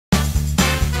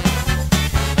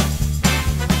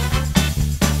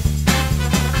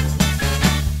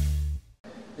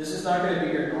is not going to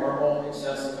be your normal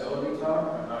accessibility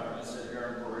talk. I'm not going to sit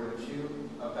here and berate you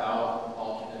about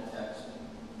alternate text.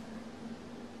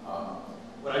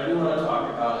 What I do want to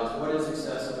talk about is what is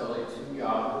accessibility to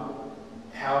Yahoo,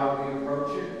 how do we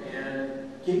approach it,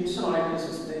 and give you some ideas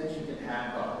of things you can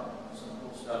hack on, some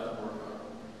cool stuff to work on.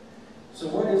 So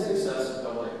what is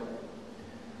accessibility?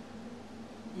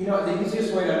 You know, the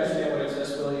easiest way to understand what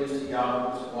accessibility is to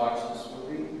Yahoo is to watch this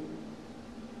movie.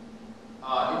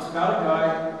 It's about a guy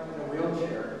in a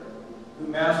wheelchair who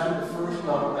mastered the first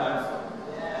double backflip.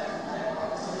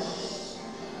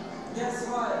 Guess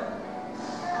what?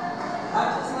 I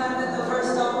just landed the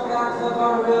first double backflip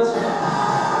on a wheelchair.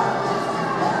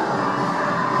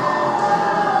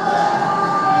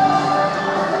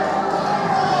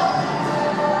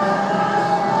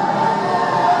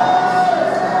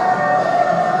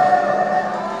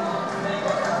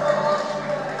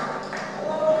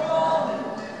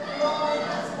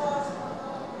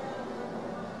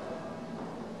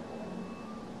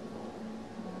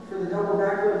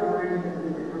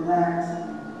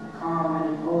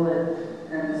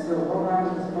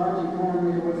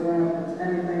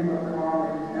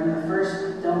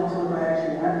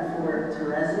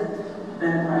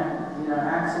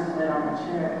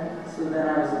 So then I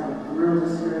was real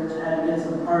discouraged. I had to get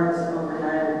some parts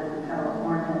overnight in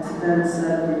California. It spent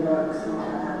 $70 on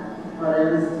that. But it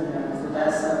was, it's the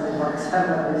best $70 I've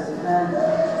ever spent.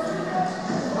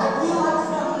 I feel like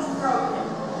something's broken.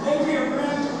 Maybe a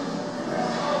room.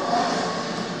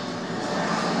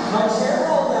 My chair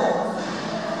rolled out.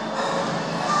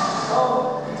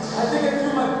 Oh, I think I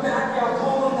threw my back out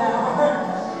home now.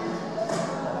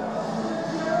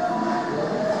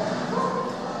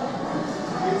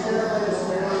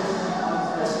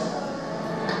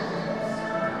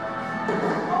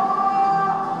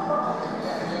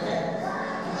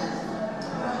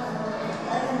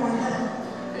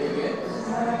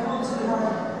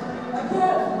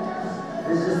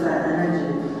 It's just that energy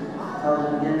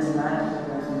held against night.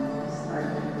 It's like,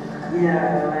 yeah,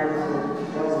 I like it.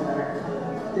 That was better.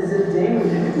 Is it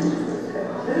dangerous?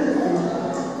 It is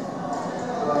dangerous.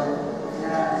 But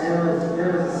yeah, it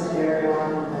was a scary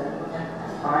one,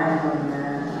 but finally,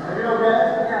 man. Are you okay?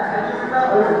 Yeah, I just got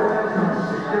over.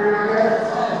 Are you okay?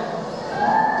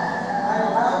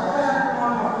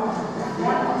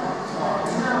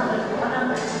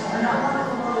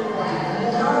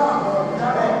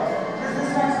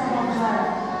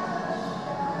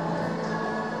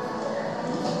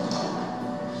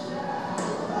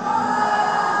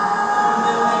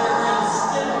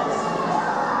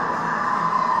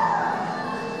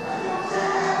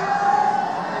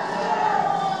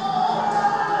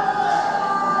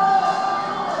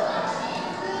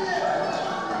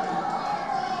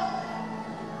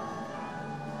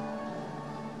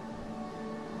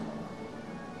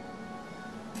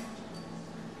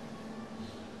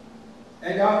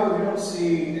 At Yahoo, we don't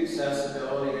see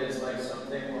accessibility as like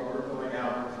something where we're going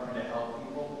out and trying to help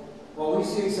people. What we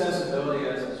see accessibility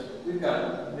as is we've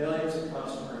got millions of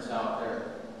customers out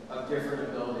there of different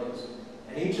abilities.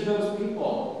 And each of those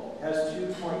people has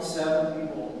 2.7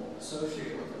 people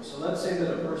associated with them. So let's say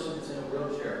that a person is in a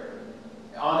wheelchair.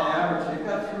 On average, they've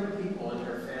got 3 people in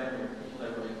their family, people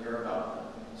that really care about them.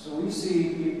 So we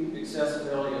see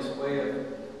accessibility as a way of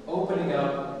opening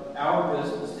up our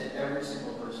business to every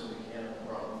single person we can in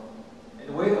the world. And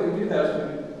the way that we do that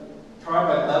is we try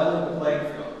by leveling the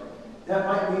playing field. That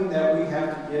might mean that we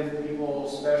have to give people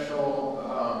special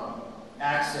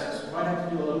access. We might have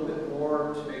to do a little bit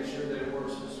more to make sure that it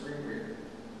works with screen reader.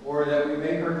 Or that we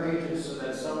make our pages so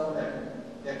that someone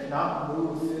that cannot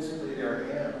move physically their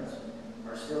hands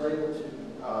are still able to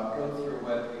go through a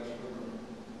web page quickly.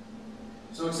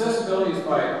 So accessibility is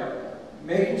by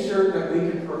making sure that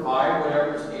we can provide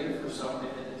whatever is needed for someone to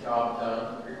get the job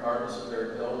done, regardless of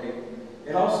their ability.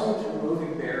 It also is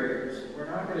removing barriers. We're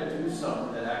not going to do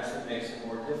something that actually makes it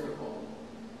more difficult.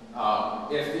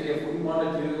 If we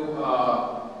want to do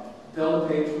build a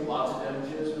page with lots of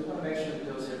images, we want to make sure that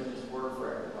those images work for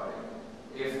everybody.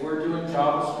 If we're doing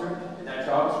JavaScript, and that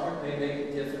JavaScript may make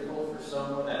it difficult for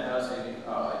someone that has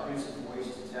a uses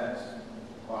voice to text,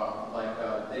 like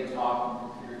they talk and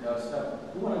the computer does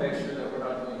stuff, we want to make sure that we're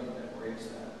not doing anything that breaks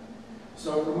that.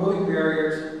 So removing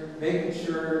barriers, making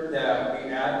sure that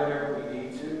we add whatever we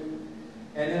need to,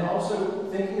 and then also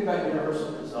thinking about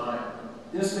universal design.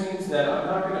 This means that I'm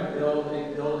not going to build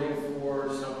a building for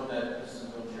someone that uses a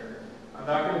wheelchair. I'm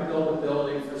not going to build a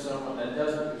building for someone that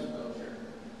doesn't use a wheelchair.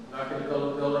 I'm not going to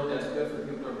build a building that's good for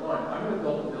people who are blind. I'm going to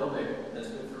build a building that's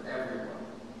good for everyone.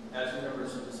 That's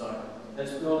universal design.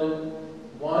 Let's build it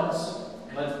once,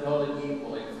 and let's build it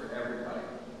equally for everybody.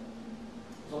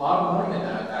 There's a lot of money in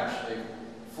that, actually,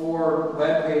 for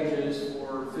web pages,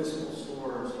 for physical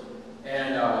stores.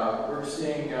 And we're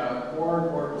seeing more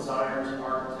and more designers and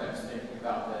architects thinking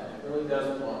about that. It really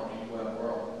does belong in the web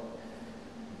world.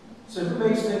 So who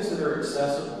makes things that are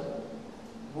accessible?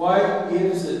 Why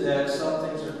is it that some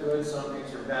things are good, some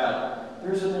things are bad?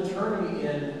 There's an attorney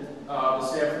in the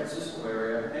San Francisco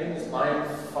area. Her name is Lainey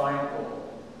Feingold.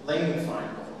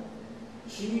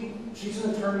 She's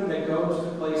an attorney that goes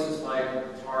to places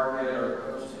like Target or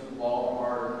goes to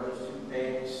Walmart or goes to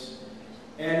banks.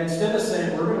 And instead of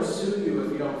saying, we're going to sue you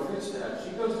if you don't fix that, she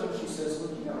goes to them and she says,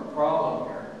 look, you have a problem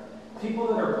here. People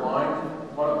that are blind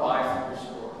want to buy from your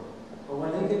store. But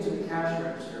when they get to the cash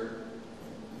register,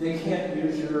 they can't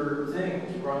use your thing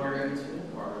to run their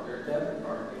ATM card or their debit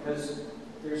card because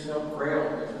there's no braille,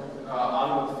 there's no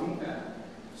audio feedback.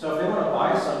 So if they want to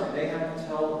buy something, they have to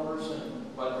tell the person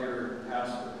what their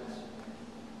password is.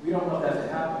 We don't want that to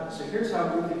happen. So here's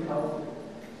how we can help you.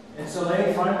 And so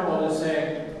Lainey Feingold is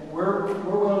saying, we're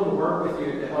willing to work with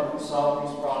you to help you solve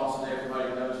these problems that everybody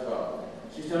knows about.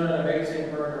 She's done an amazing,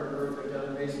 her and her group have done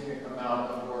an amazing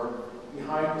amount of work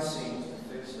behind the scenes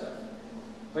to fix that.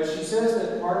 But she says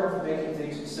that part of making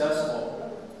things accessible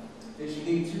is you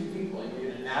need two people. You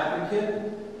need an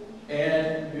advocate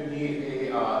and you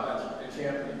need a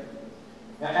champion.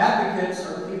 Now, advocates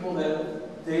are people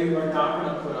that they are not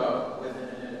going to put up with an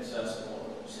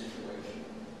inaccessible situation.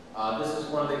 This is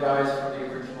one of the guys from the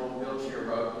original wheelchair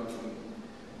road movie.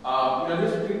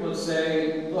 These are people that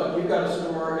say, look, you've got a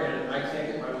store and I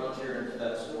can't get my wheelchair into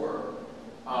that store.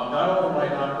 Not only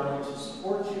am I not going to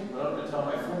support you, but I'm going to tell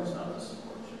my friends not to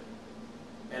support you.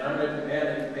 And I'm going to demand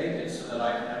that you make it so that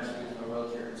I can actually use my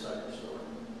wheelchair inside your store.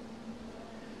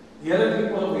 The other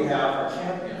people that we have are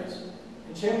champions.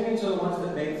 And champions are the ones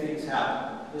that make things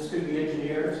happen. This could be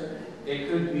engineers. It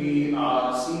could be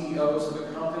CEOs of a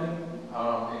company.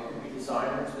 It could be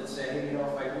designers that say, hey,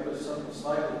 if I do something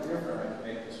slightly different, I can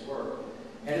make this work.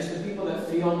 And it's the people that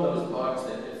field those bugs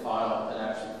that get filed that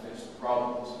actually fix the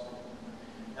problems.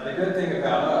 Now, the good thing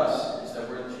about us is that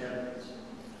we're the champions.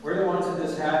 We're the ones at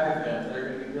this hack event that are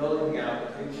going to be building the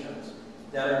applications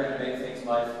that are going to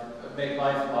make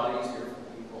life a lot easier for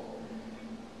people.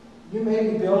 You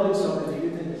may be building something that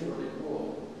you think is really cool,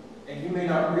 and you may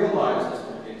not realize it's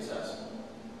going to be accessible.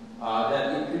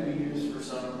 That it could be used for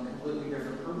some completely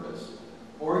different purpose.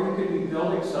 Or you could be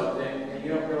building something and you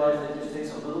don't realize that it just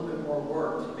takes a little bit more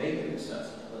work to make it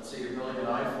accessible. Let's say you're building an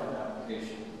iPhone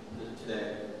application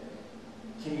today.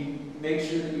 Can you make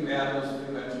sure that you add those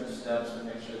few extra steps to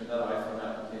make sure that that iPhone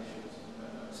application is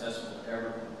accessible to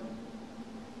everyone?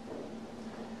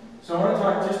 So I want to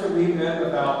talk just a wee bit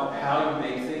about how you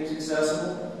make things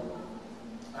accessible.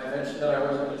 I mentioned that I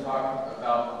wasn't going to talk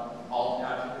about alt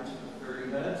attributes for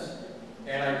 30 minutes.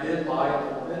 And I did lie a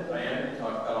little bit. I am going to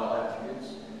talk about alt attributes.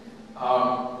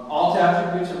 Alt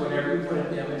attributes are whenever you put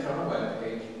an image on a web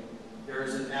page,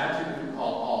 there's an attribute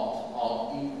called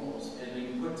alt equals, and you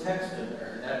put text in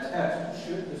there, and that text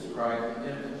should describe the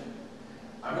image.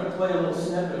 I'm going to play a little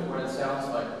snippet of what it sounds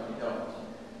like when you don't.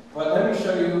 But let me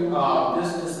show you,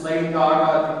 this is Lady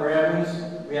Gaga at the Grammys.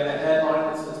 We have a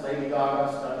headline that says Lady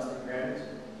Gaga stuns the Grammys.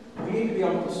 We need to be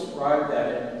able to describe that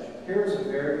image. Here's a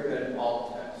very good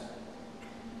alt text.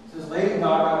 It says, Lady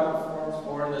Gaga performs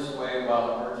born this way while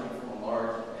emerging from a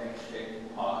large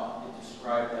egg-shaped pod. It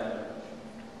described that image.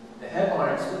 The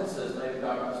headline still says Lady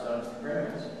Gaga stuns the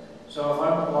Grammys. So if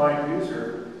I'm a blind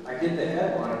user, I get the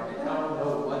headline and now I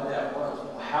know what that was.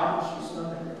 Well, how did she stun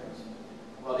the Grammys?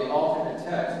 Well, the alternate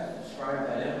text described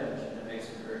that image and it makes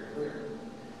it very clear.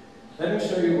 Let me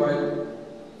show you what it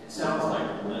sounds like.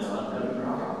 That's not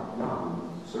Yahoo.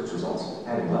 Search results.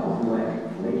 Heading level 3 leg.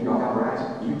 Lady Gaga brags.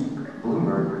 YouTube.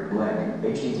 Bloomberg. Leg.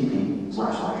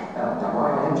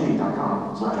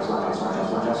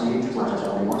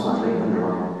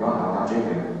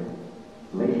 http://l.ymg.com/sch/sch/sch/leg_1/lady_gaga.jpg.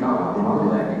 Lady Gaga in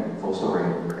leg. Full story.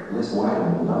 List 1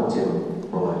 item. Level 2.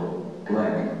 Bullet.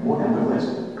 Leg. 1 end of list.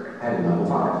 Heading level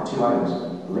 5. 2 items.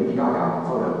 Lady Gaga.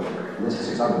 Photo. List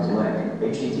 6 items. Leg.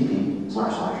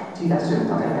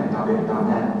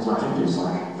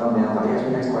 http://t-student.fm.bit.net/images/thumbnail.asp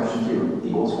next question Q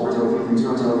equals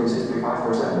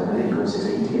 4033003635547 and it equals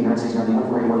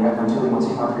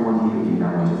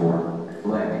 618K969141F121C531DVD9124.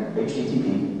 Leg.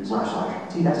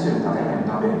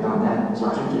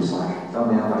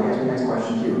 http://t-student.fm.bit.net/images/thumbnail.asp next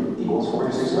question Q equals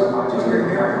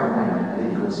 42605205559 and it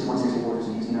equals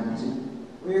C164-C1892.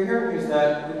 What you're hearing is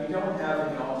that when you don't have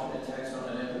any alternate text on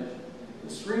an image, the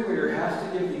screen reader has to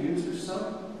give the user some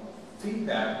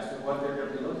feedback as to what they're going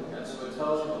to be looking at, so it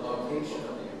tells you the location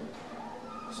of the image.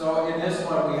 So in this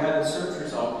one, we had the search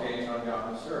result page on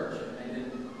Yahoo Search, and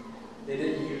they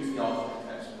didn't use the alternate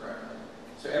text correctly.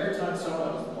 So someone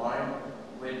that was blind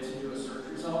went to do a search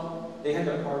result, they had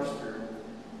to parse through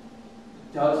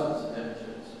dozens of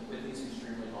images with these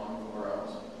extremely long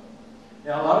URLs.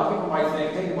 Now, a lot of people might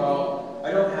think, hey, well,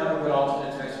 I don't have a good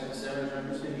alternate text in this image, I'm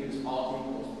just going to use alt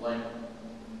equals blank,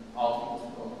 alt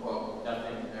equals quote, quote,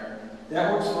 nothing in there.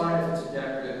 That works fine if it's a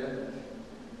decorative image,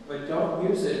 but don't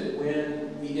use it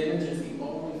when the image is the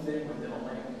only thing within a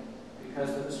link, because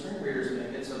the screen reader is going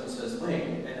to get something that says link,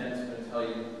 and then it's going to tell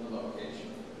you the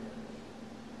location of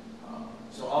the image.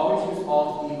 So always use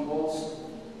alt equals,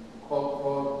 quote,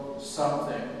 quote,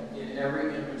 something in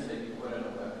every image that you put on a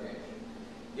web page.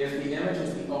 If the image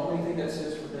is the only thing that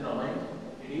sits within a link,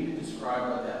 you need to describe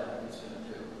what that link is going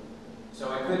to do.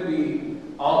 So it could be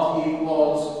alt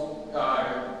equals,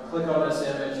 click on this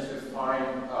image to find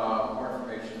more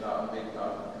information about maybe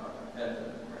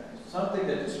something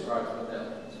that describes what that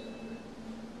link is going to do.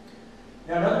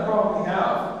 Now, another problem we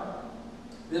have,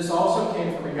 this also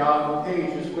came from a Yahoo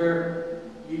page, is where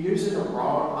you use the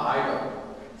wrong item.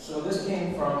 So this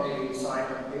came from a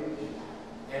sign-up page,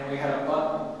 and we had a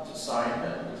button to sign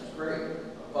in, which is great.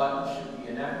 A button should be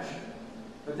in action.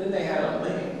 But then they had a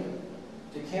link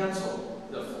to cancel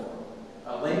the form.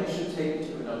 A link should take you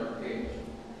to another page.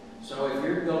 So if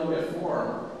you're building a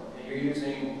form and you're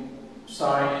using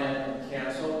sign in and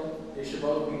cancel, they should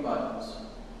both be buttons.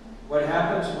 What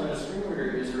happens when a screen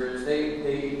reader user is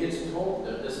they get told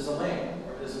that this is a link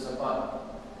or this is a button.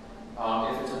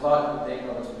 If it's a button, they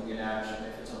know it's going to be in action.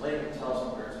 If it's a link, it tells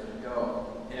them where it's going to go.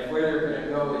 And if where they're going to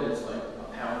go is like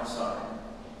a pound sign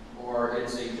or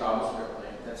it's a JavaScript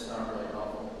link, that's not really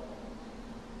helpful.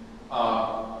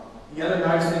 The other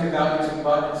nice thing about using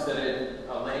buttons that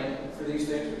a link for these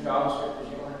things with JavaScript is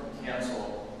you don't have to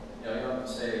cancel. You don't have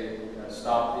to say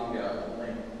stop the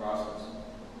link process.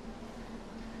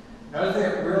 Another thing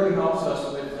that really helps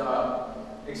us with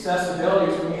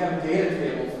accessibility is when you have a data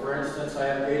table. For instance, I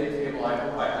have a data table. I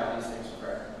hope I have these things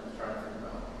correct. I was trying to figure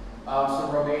them out.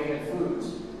 Some Romanian foods.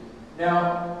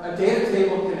 Now, a data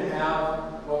table can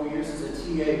have what we use as a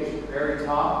TH at the very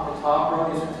top. The top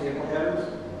row, these are table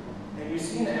headers. And you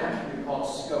see an attribute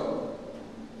called scope.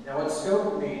 Now, what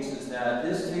scope means is that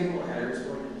this table header is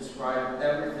going to describe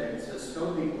everything. It says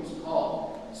scope equals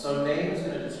call. So name is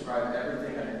going to describe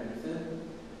everything underneath it.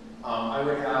 I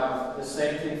would have the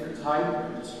same thing for type.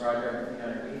 It would describe everything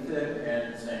underneath it,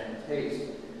 and the same with taste.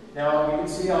 Now, you can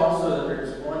see also that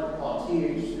there's one called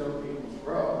TH scope equals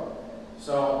row.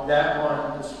 So that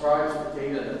one describes the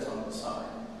data that's on the side.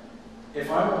 If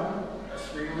I'm a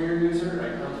screen reader user and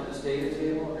I come to this data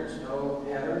table and there's no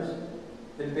headers,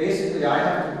 then basically I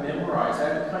have to memorize. I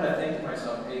have to kind of think to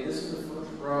myself, hey, this is the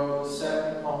first row, the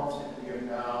second column is going to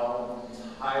be about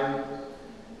type,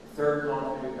 third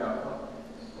column is going to be about.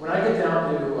 When I get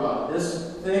down to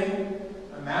this thing,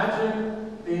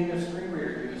 imagine being a screen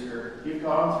reader user. You've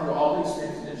gone through all these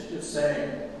things and it's just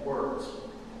saying words.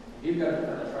 You've got to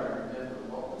kind of try to remember,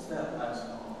 what was that last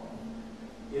column?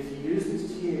 If you use these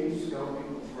TH scope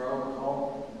equals row and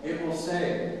column, it will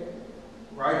say,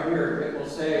 right here, it will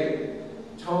say,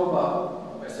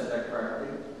 Toba, if I said that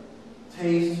correctly,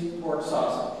 taste pork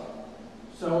sausage.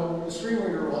 So the screen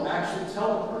reader will actually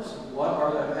tell the person what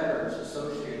are the headers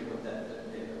associated with that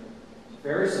data. It's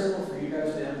very simple for you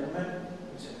guys to implement.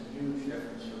 It's a huge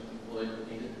difference for people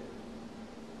that need it.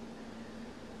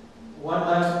 One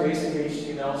last basic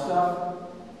HTML stuff.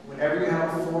 Whenever you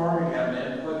have a form and you have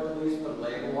an input, please put a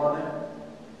label on it.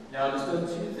 Now, this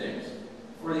does two things.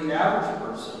 For the average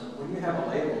person, when you have a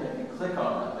label, they can click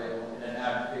on that label and it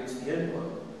activates the input,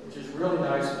 which is really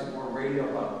nice with more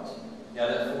radio buttons. Yeah,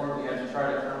 that form, you have to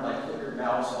try to kind of like put your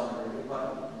mouse on the radio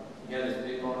button. You have this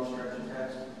big long stretch of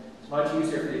text. It's much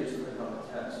easier if you just click on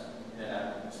the text and it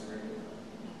activates the radio button.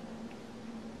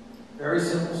 Very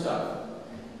simple stuff.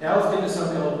 Now let's get into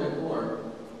something a little bit cooler.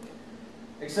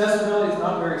 Accessibility is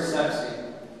not very sexy.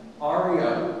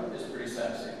 ARIA is pretty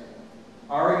sexy.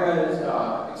 ARIA is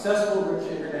Accessible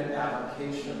Rich Internet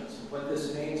Applications. What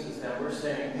this means is that we're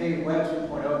saying, hey, Web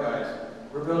 2.0 guys,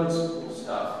 we're building some cool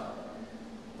stuff,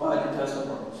 but it doesn't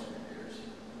work with screen readers.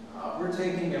 We're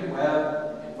taking a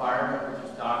web environment,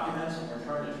 which is documents, and we're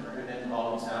trying to turn it into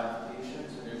all these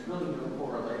applications, and there's really no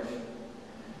correlation.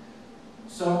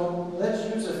 So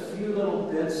let's use a few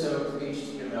little bits of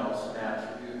HTML, some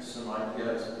attributes, some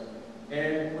ideas.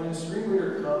 And when the screen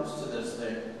reader comes to this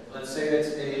thing, let's say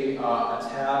it's a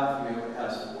tab view, it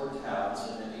has 4 tabs,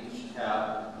 and in each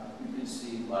tab you can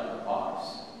see like a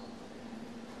box.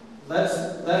 Let's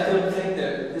let them think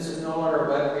that this is no longer a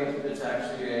web page, but it's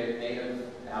actually a native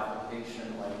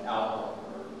application like Outlook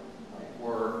or like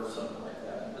Word or something like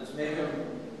that. Let's make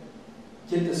them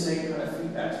get the same kind of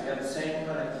feedbacks. We have the same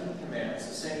kind of key commands,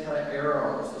 the same kind of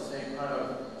arrows, the same kind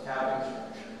of tabbing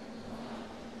structure.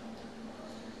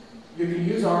 You can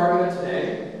use ARIA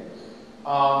today.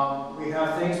 We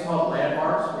have things called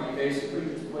landmarks where you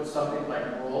basically just put something like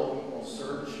role equals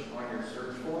search on your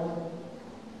search form.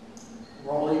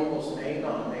 Role equals main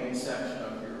on the main section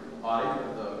of your body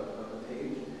of the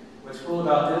page. What's cool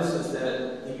about this is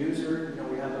that the user,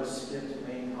 we have those skipped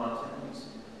main content links.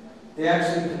 They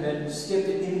actually can then skip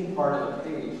to any part of the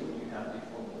page when you have these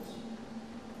roles.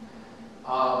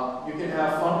 You can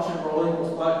have function role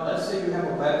equals button. Let's say you have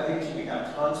a web page and you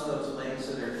have tons of those links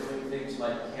that are doing things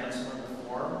like canceling the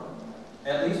form.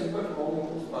 At least put role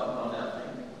equals button on that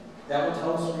link. That will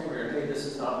tell the screen reader, hey, this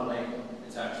is not a link,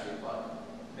 it's actually a button.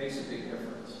 It makes a big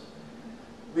difference.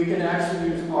 We can actually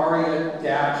use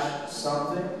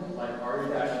aria-something, like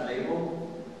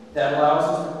aria-label, that allows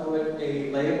us to put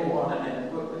a label on an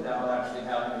input without actually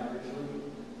having it visually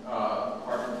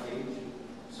part of the page.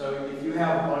 So if you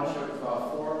have a bunch of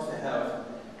forms that have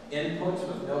inputs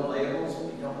with no labels,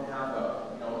 and you don't have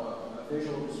a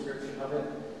visual description of it,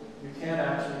 you can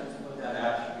actually just put that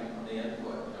attribute on the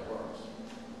input and it works.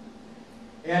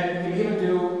 And you can even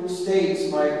do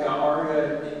states like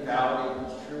aria invalid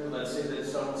equals true. Let's say that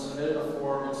someone submitted a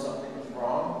form and something was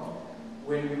wrong.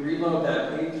 When you reload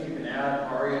that page, you can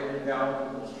add aria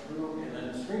invalid equals true, and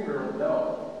then the screen reader will know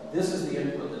this is the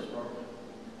input that's broken.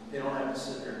 They don't have to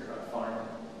sit there and try to find it.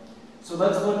 So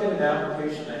let's look at an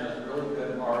application that has really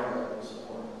good aria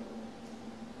support.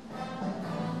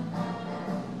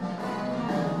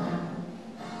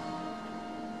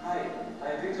 Hi,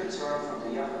 I'm Victor Turan from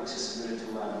the Yahoo Accessibility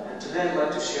Lab, and today I'd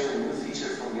like to share a new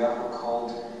feature from Yahoo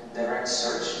called Direct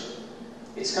Search.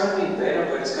 It's currently in beta,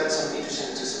 but it's got some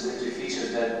interesting accessibility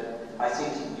features that I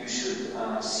think you should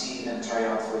see and try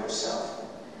out for yourself.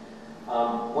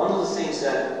 One of the things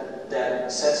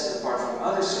that sets it apart from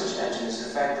other search engines is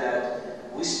the fact that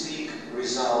we speak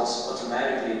results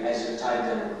automatically as you type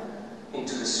them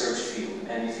into the search field.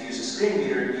 And if you use a screen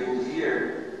reader, you will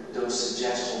hear those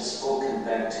suggestions spoken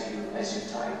back to you as you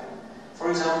type. For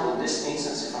example, in this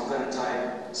instance, if I'm going to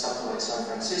type something like San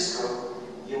Francisco,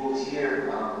 you will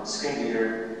hear screen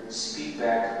reader speak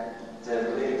back the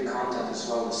related content as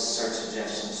well as search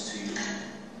suggestions to you.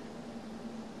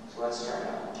 So let's try it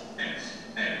out.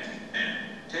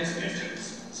 Ten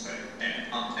suggestions. So,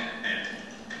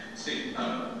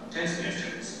 ten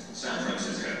suggestions. San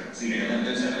Francisco, CA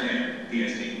 11:07 AM,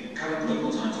 PST. Current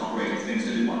local time to operate things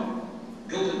to do 1.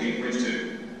 Golden Gate Bridge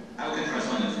 2. Alcatraz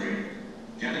Island 3.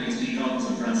 Japanese tea gardens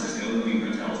San Francisco, Looking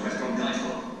Hotels, Restaurant Guide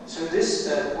Log. So at this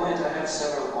point, I have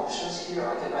several options here.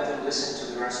 I can either listen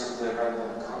to the rest of the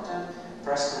relevant content,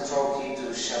 press Control key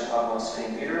to shut up on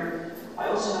screen reader. I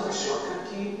also have a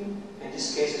shortcut key. In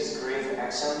this case, it's grave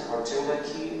accent or tilde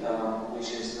key,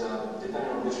 which is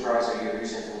depending on which browser you're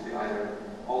using, it will be either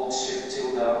Alt Shift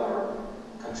tilde or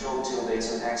Control tilde.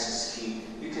 It's an access key.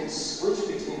 You can switch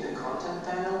between the content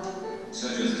panel,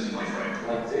 Search assistant by frame.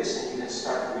 like this, and you can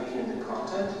start reading the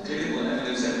content. Clickable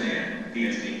 11:07 AM,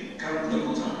 PST. Current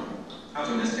local time.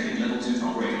 Auto nesting level 2 to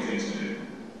operating things to do.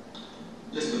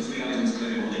 List of 3 items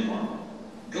clickable in 1.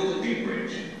 Golden Gate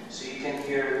Bridge. So you can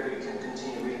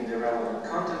continue reading the relevant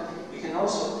content. You can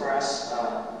also press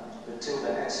the tilde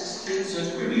access key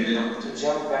Search query editor. to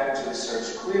jump back to the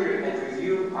search query and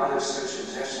review other search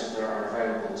suggestions that are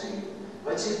available to you.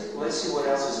 Let's see what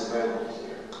else is available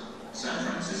here. San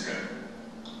Francisco.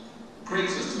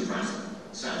 Craigslist to France.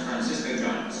 San Francisco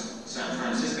Giants. San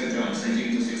Francisco Giants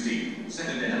 18 to 16.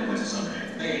 Second NFL Sunday.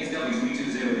 May 8th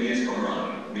W320 BS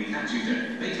Colorado. Recap Tuesday.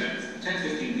 May 10th.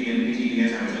 10:15 p.m.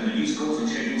 BTDS Arizona. New scores and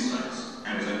scheduled starts.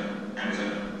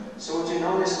 Arizona. So what you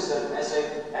notice is that as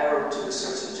I arrow to the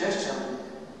search suggestion,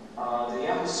 the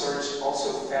Yahoo search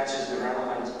also fetches the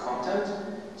relevant content.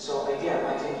 So again,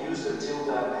 I can use the tilde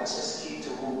access key to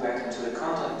move back into the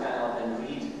content panel and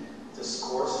read the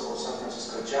scores for San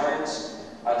Francisco Giants.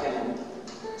 I can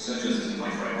Search assistant by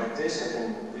frame. like this, I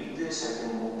can read this, I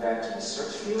can move back to the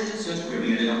search field Search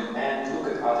query editor. and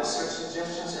look at other search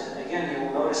suggestions. And again, you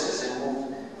will notice as I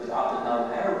move with up and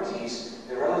down arrow keys,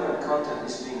 the relevant content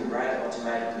is being read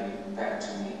automatically back to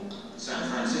me. San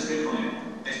Francisco Chronicle.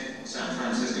 San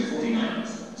Francisco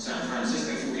 49ers. San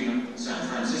Francisco 49. San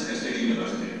Francisco State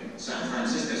University. San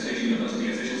Francisco State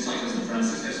University official site of San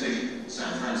Francisco State.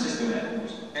 San Francisco Airport.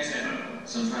 SFO.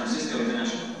 San Francisco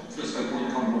International. Frisco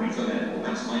Point Convoy for Airport.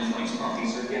 That's my flight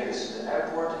parties. So again, this is the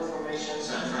airport information.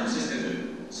 San Francisco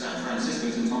 2. San Francisco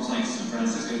to top sites.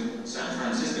 San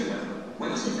Francisco weather.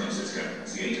 Weather San Francisco.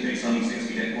 CA today sunny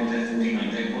 60 deck 1 deck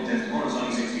 49 deck 1 deck. Tomorrow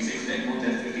sunny 66 deck 1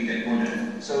 deck 50 deck 1 deck.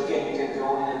 So again, you can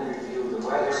go in and review the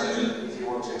weather if you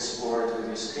want want to explore it with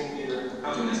your screen reader.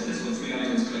 How to list this with 3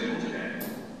 items clickable today.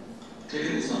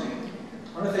 Clickable sign.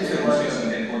 One of the things I like is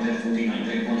if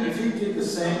If you did the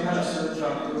same kind of search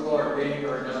on Google or Bing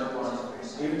or another one,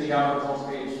 even the Yahoo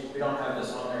homepage, we don't have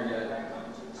this on there yet.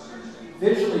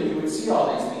 Visually, you would see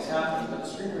all these things happening, but the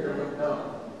screen reader wouldn't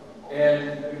know.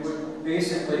 And you would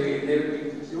basically, they would be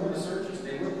doing the searches,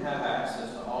 they wouldn't have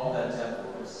access to all that depth of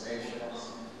information.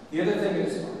 The other thing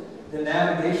is the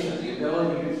navigation, the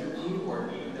ability to use your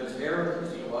keyboard, even those arrow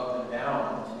keys you go up and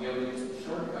down to be able to use the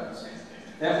shortcuts.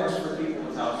 That works for people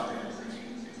without screen readers.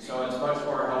 So it's much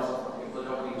more helpful for people that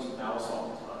don't want to use the mouse all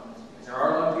the time. There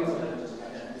are a lot of people that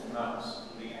can't use the mouse.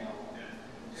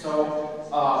 So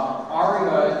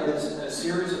ARIA is a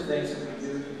series of things that we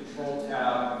do to control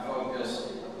tab,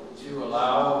 focus, to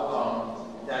allow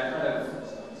that kind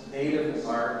of native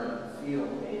environment feel.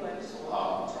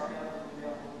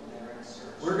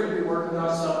 We're going to be working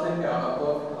on something, a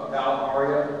book about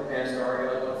ARIA, advanced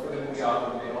ARIA. Look for it in the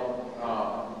Yahoo mail.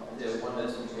 The one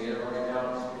that's in beta right now.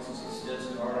 This is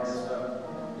extensive ARIA stuff.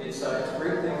 It's a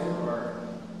great thing to learn.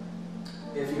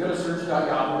 If you go to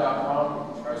search.yahoo.com,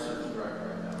 you can try search direct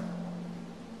right now.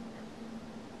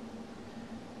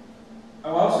 I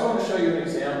also want to show you an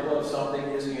example of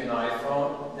something using an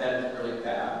iPhone that is really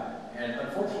bad. And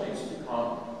unfortunately, it's too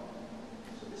common.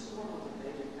 So this is one of the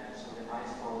native apps on the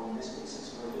iPhone. In this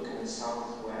instance, we're looking at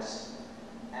Southwest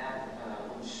app,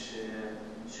 which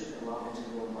should allow me to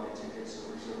go and buy tickets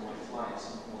or reserve my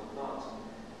flights and whatnot.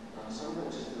 So I'm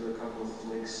going to just do a couple of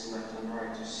flicks left and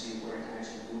right to see what I can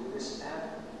actually do with this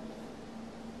app.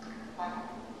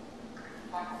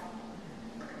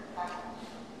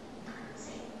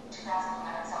 See,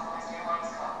 2011 Southwest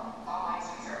Airlines call. All lines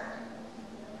reserved.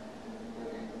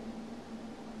 Okay.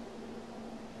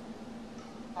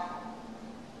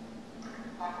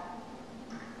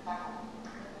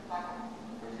 I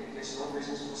think there's no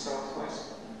business for Southwest.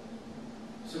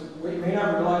 So what you may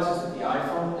not realize is that the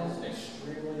iPhone is an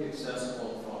extremely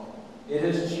accessible phone. It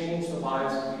has changed the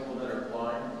lives of people that are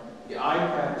blind. The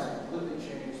iPad has completely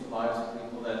changed the lives of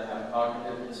people that have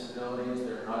cognitive disabilities.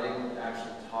 They're not able to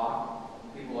actually talk.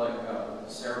 People like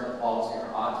cerebral palsy or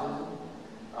autism.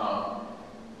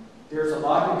 There's a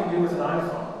lot you can do with an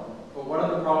iPhone. But one of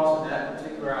the problems in that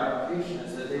particular application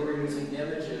is that they were using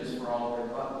images for all of their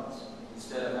buttons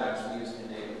instead of actually using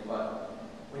a native button.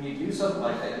 When you do something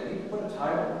like that, you need to put a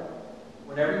title.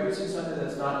 Whenever you're using something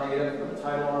that's not native, put a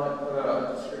title on it, put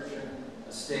a description,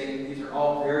 a state. These are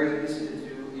all very easy to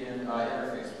do in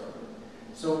interface builder.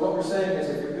 So what we're saying is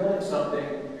if you're building something,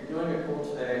 you're doing it cool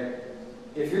today,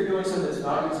 if you're doing something that's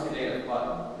not using a native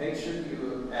button, make sure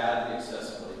you add the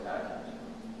accessibility package.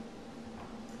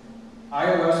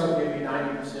 iOS will give you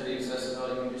 90% of the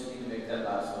accessibility, you just need to make that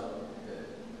last little bit.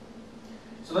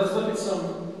 So let's look at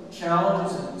some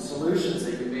challenges and solutions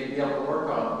that you may be able to work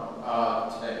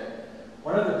on today.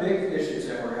 One of the big issues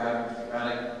that we're having is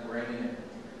traumatic brain injury.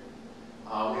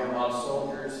 We have a lot of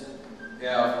soldiers. We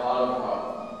have a lot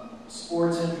of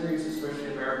sports injuries, especially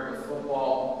in America with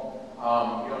football.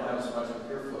 You don't have as much with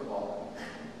your football.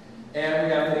 And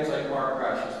we have things like car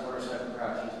crashes, motorcycle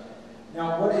crashes.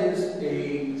 Now, what is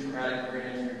a traumatic brain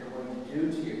injury going to do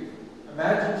to you?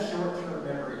 Imagine short-term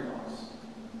memory loss.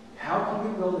 How can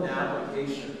you build an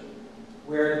application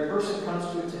where the person comes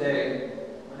to it today,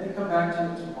 when they come back to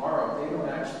it tomorrow, they don't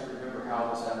actually remember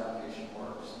how this application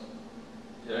works?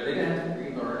 Are they going to have to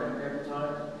relearn it every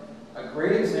time? A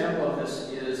great example of this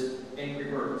is Angry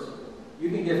Birds. You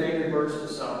can give Angry Birds to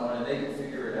someone and they can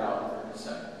figure it out in 30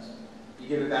 seconds. You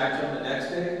give it back to them the next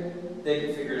day, they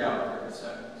can figure it out in 30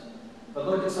 seconds. But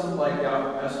look at something like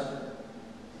Yahoo Messenger.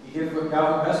 You give a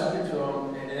Yahoo Messenger to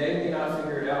them and they may not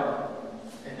figure it out.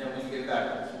 And then when you get back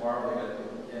to them tomorrow, they got to do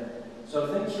it again. So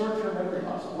think short-term memory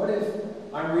loss. What if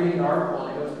I'm reading an article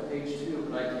and it goes to page 2,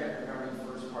 but I can't remember the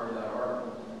first part of that article?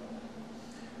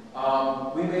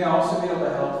 We may also be able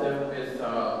to help them with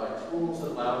like tools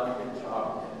that allow them to get a job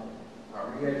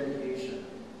again, re-education,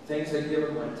 things that give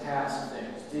them like task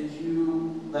things. Did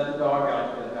you let the dog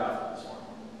out to the bathroom this morning?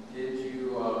 Did you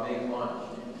make lunch?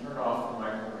 Did you turn off the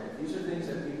microwave? These are things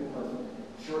that people with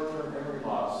short-term memory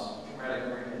loss, traumatic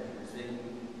brain injuries, they need.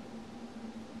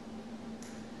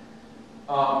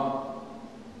 I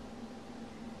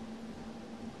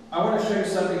want to show you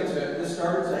something. This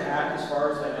started as a hack as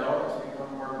far as I know. It's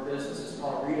become more of a business. It's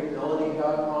called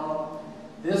readability.com.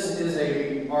 This is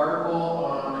an article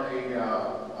on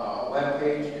a web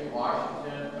page in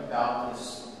Washington about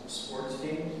this sports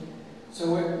team.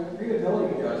 So what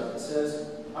readability does, it says,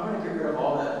 I'm going to get rid of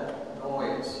all that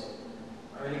noise.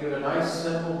 I'm going to give it a nice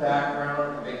simple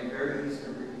background and make it very easy to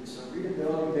read. So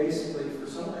readability basically for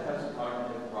someone that has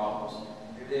cognitive problems,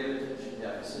 maybe they have attention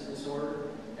deficit. deficit disorder,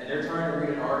 and they're trying to read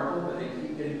an article, but they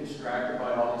keep getting distracted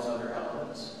by all these other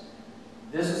elements.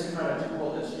 This is the kind of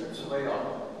tool that strips away all of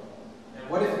them. And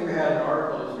what if you had an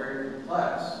article that was very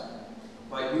complex,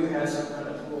 but you had some kind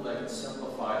of tool that could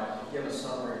simplify it and give a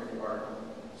summary of the article?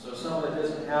 So someone that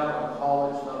doesn't have a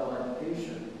college level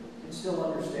education can still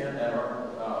understand that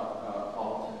article about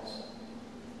politics.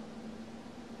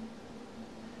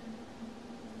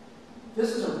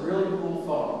 This is a really cool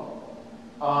phone.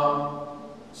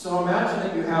 So imagine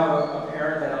that you have a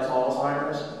parent that has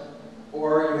Alzheimer's,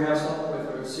 or you have someone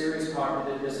with a serious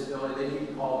cognitive disability, they need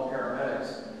to call the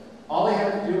paramedics. All they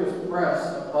have to do is press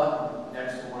a button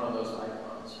next to one of those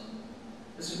icons.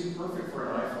 This would be perfect for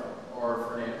an iPhone or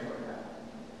for an Android app.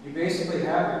 You basically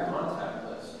have your contact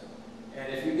list.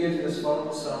 And if you give this phone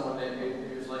to someone that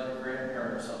is like a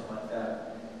grandparent or something like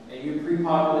that, and you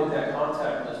pre-populate that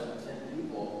contact list with 10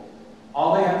 people,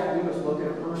 all they have to do is look at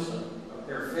a person,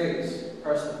 their face,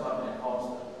 press the button, and calls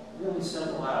them. Really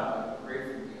simple app, but great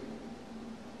for you.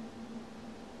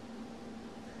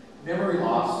 Memory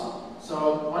loss.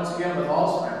 So once again, with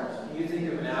Alzheimer's, can you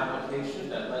think of an application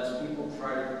that lets people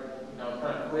try to,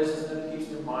 kind of quizzes them, keeps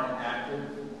their mind active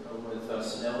with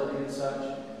senility and such,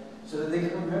 so that they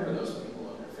can remember those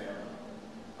people in their family?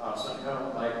 Some kind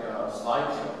of like a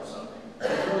slideshow or something.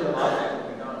 There's really a lot that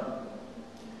can be done.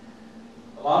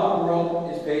 A lot of the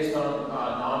world is based on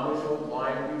non-visual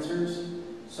blind users.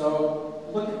 So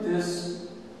look at this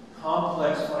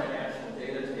complex financial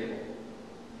data table.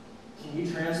 Can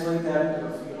you translate that into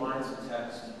a few lines of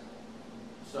text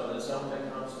so that someone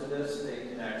that comes to this, they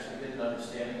can actually get an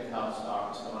understanding of how the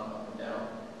stock has gone up and down?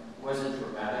 Was it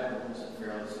dramatic or was it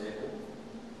fairly stable?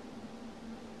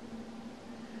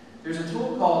 There's a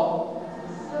tool called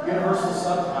Universal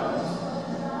Subtitles,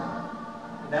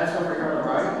 and that's over here on the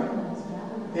right.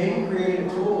 They created a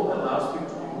tool that allows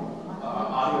people to do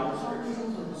audio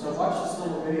descriptions. So watch this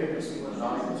little video to see what an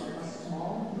audio description is.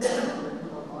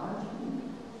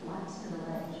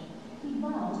 He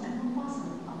bows to Mufasa,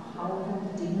 a powerful,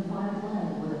 dignified land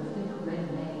with a thick red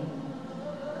mane.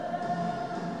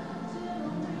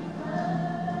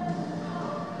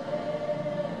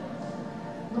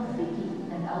 Rafiki,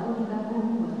 an elderly baboon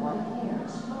with white hair,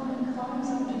 slowly climbs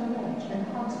up to the ledge and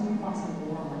hugs Mufasa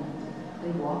warmly.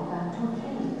 They walk back to a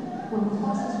cave where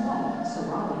Mufasa's wife,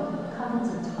 Sarabi, cuddles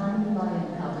a tiny lion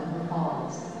cub in her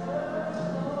paws.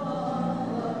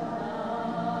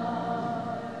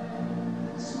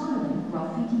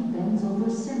 Rafiki bends over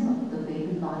Simba, the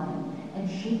baby lion, and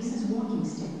shakes his walking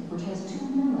stick, which has 2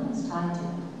 melons tied to it.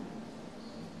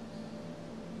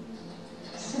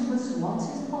 Simba swats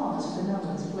his paws for the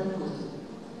melons playfully.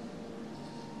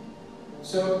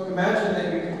 So imagine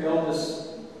that you can build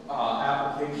this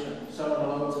application. Someone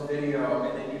loads a video,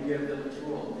 and then you give them a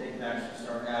tool. They can actually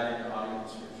start adding audio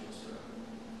descriptions to it.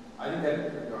 I think that'd be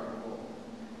pretty darn cool.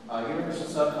 Universal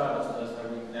Subtitles does that.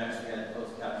 We can actually add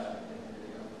closed captioning.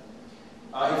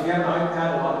 If you have an iPad,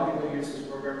 a lot of people use this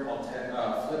program called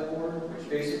Flipboard, which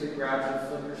basically grabs your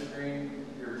Flickr screen,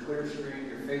 your Twitter screen,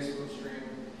 your Facebook screen,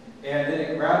 and then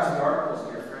it grabs the articles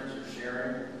that your friends are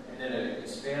sharing, and then it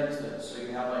expands them. So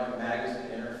you have like a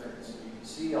magazine interface. So you can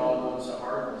see all those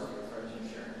articles that your friends are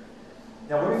sharing.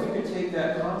 Now, what if you could take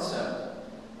that concept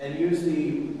and use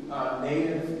the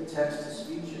native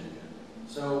text-to-speech engine?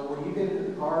 So when you get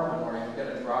into the car in the morning, you've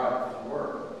got to drive to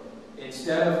work.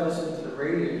 Instead of listening to the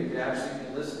radio, you could actually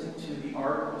be listening to the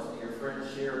articles that your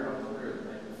friends shared on Twitter the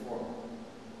night before.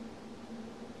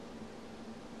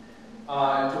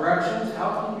 Directions. How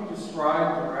can you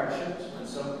describe directions when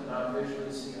someone cannot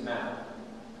visually see a map?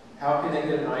 How can they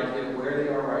get an idea of where they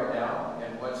are right now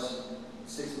and what's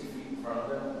 60 feet in front of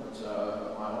them, what's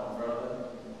a mile in front of them?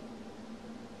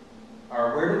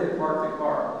 Or where do they park the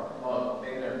car? Well,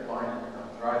 maybe they're blind and they're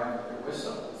not driving, but they're with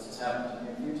someone. This has happened to me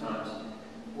a few times.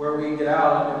 Where we get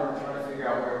out and we're trying to figure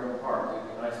out where we park. It'd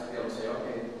be nice to be able to say,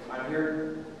 okay, I'm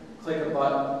here, click a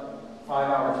button, 5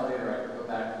 hours later I can go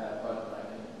back to that button, I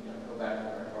can go back to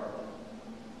where I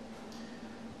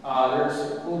parked.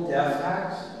 There's cool deaf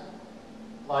hacks,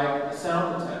 like a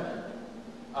sound detector.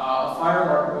 A fire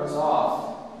alarm goes off,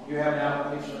 you have an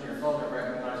application on your phone that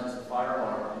recognizes the fire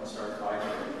alarm and starts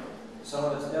vibrating.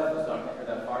 Someone that's deaf is not going to hear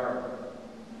that fire alarm.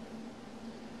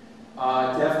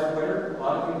 Deaf Twitter, a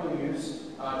lot of people use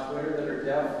Twitter that are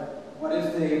deaf. What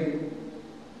if they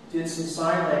did some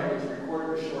sign language,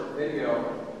 recorded a short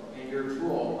video in your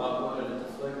tool, uploaded it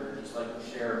to Flickr, just like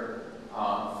you share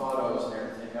photos and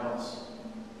everything else?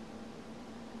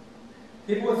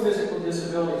 People with physical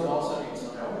disabilities also need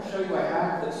something. I want to show you a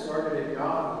hack that started at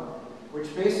Yahoo,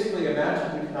 which basically,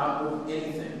 imagine you cannot move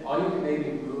anything. All you can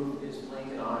maybe move is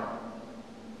blink an eye.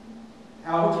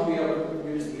 how would you be able to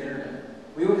use the internet?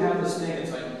 We would have this thing,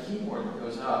 it's like a keyboard that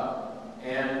goes up,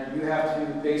 and you have to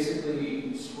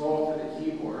basically scroll through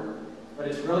the keyboard, but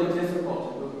it's really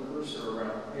difficult to move a cursor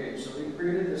around the page. So we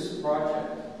created this project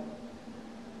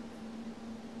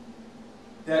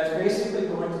that's basically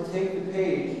going to take the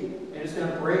page and it's going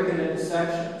to break it into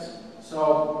sections.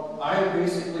 So I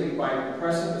basically, by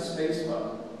pressing the space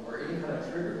button or any kind of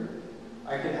trigger,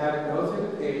 I can have it go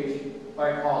through the page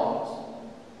by columns.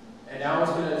 And now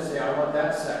it's going to say, I want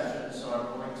that section, so I'm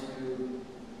going to,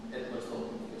 it looks a little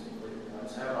confusing for you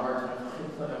guys. I'm having a hard time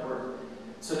letting that work.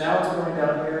 So now it's going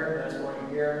down here, and it's going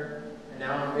here, and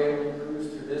now I'm able to cruise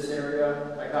through this area.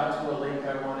 I got to a link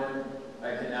I wanted,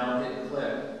 I can now hit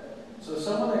click. So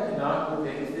someone that cannot move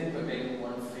anything but maybe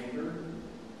one finger,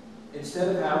 instead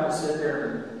of having to sit there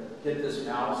and get this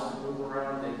mouse to move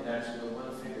around, they can actually, with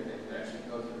one finger, they can actually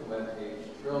go to the web page,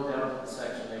 drill down to the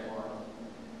section they want.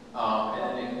 And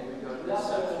then they can go to this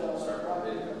section and start the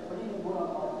video.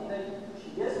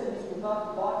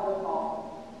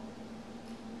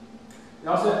 We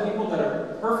also have people that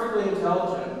are perfectly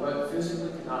intelligent but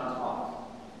physically cannot talk,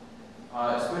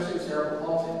 especially with cerebral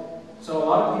palsy. So a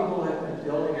lot of people have been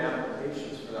building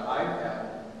applications for the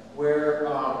iPad where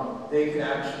they can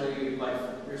actually, like,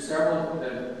 there's several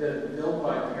that have been built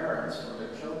by parents for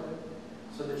their children.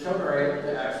 So the children are able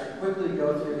to actually quickly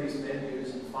go through these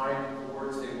menus and find the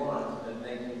words they want, and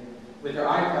they can, with their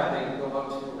iPad, they can go up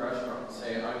to a restaurant and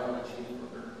say, I want a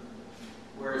cheeseburger.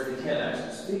 Whereas they can't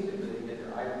actually speak it, but they can get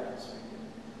their iPad speaking.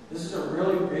 This is a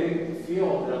really big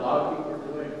field that a lot of people are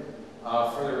doing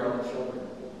for their own children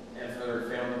and for their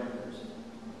family members.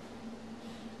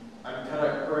 I'm kind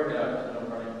of hurrying it up because I'm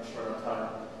running short on time.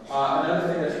 Another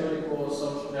thing that's really cool is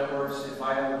social networks. If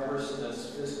I have a person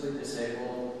that's physically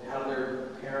disabled, how do their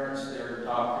parents, their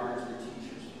doctors, their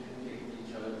teachers communicate with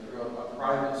each other through a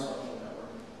private social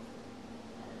network?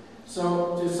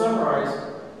 So to summarize,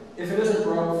 if it isn't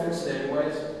broke, fix it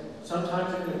anyways.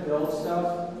 Sometimes you're going to build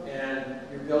stuff and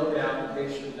you're building an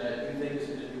application that you think is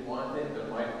going to do one thing, but it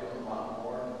might do a lot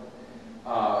more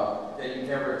that you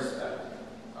never expect.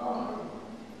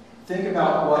 Think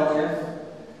about what if.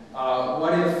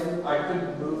 What if I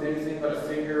couldn't move anything but a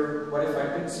finger? What if I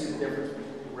couldn't see the difference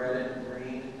between red and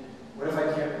green? What if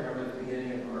I can't remember the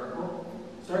beginning of an article?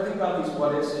 Start thinking about these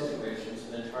what if situations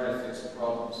and then try to fix the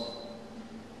problems.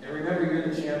 And remember, you're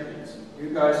the champions. You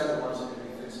guys are the ones that are going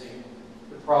to be fixing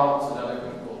the problems that other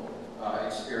people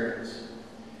experience.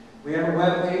 We have a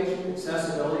webpage,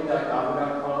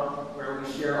 accessibility.yahoo.com, where we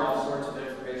share all sorts of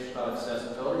information about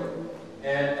accessibility.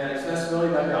 And at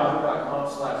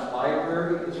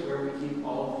accessibility.yahoo.com/library is where we keep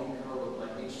all of the code,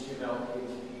 like HTML,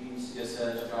 PHP,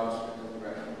 CSS, JavaScript, and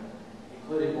direction,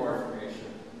 including more information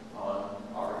on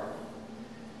our.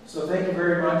 So thank you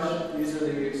very much. These are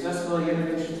the accessibility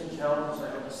innovations and challenges. I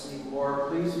hope to see more.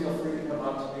 Please feel free to come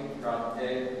up to me throughout the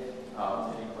day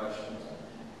with any questions.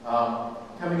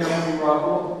 Coming up will be Rob.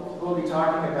 We'll be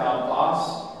talking about BOSS,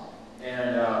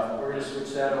 and we're going to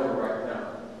switch that over right now.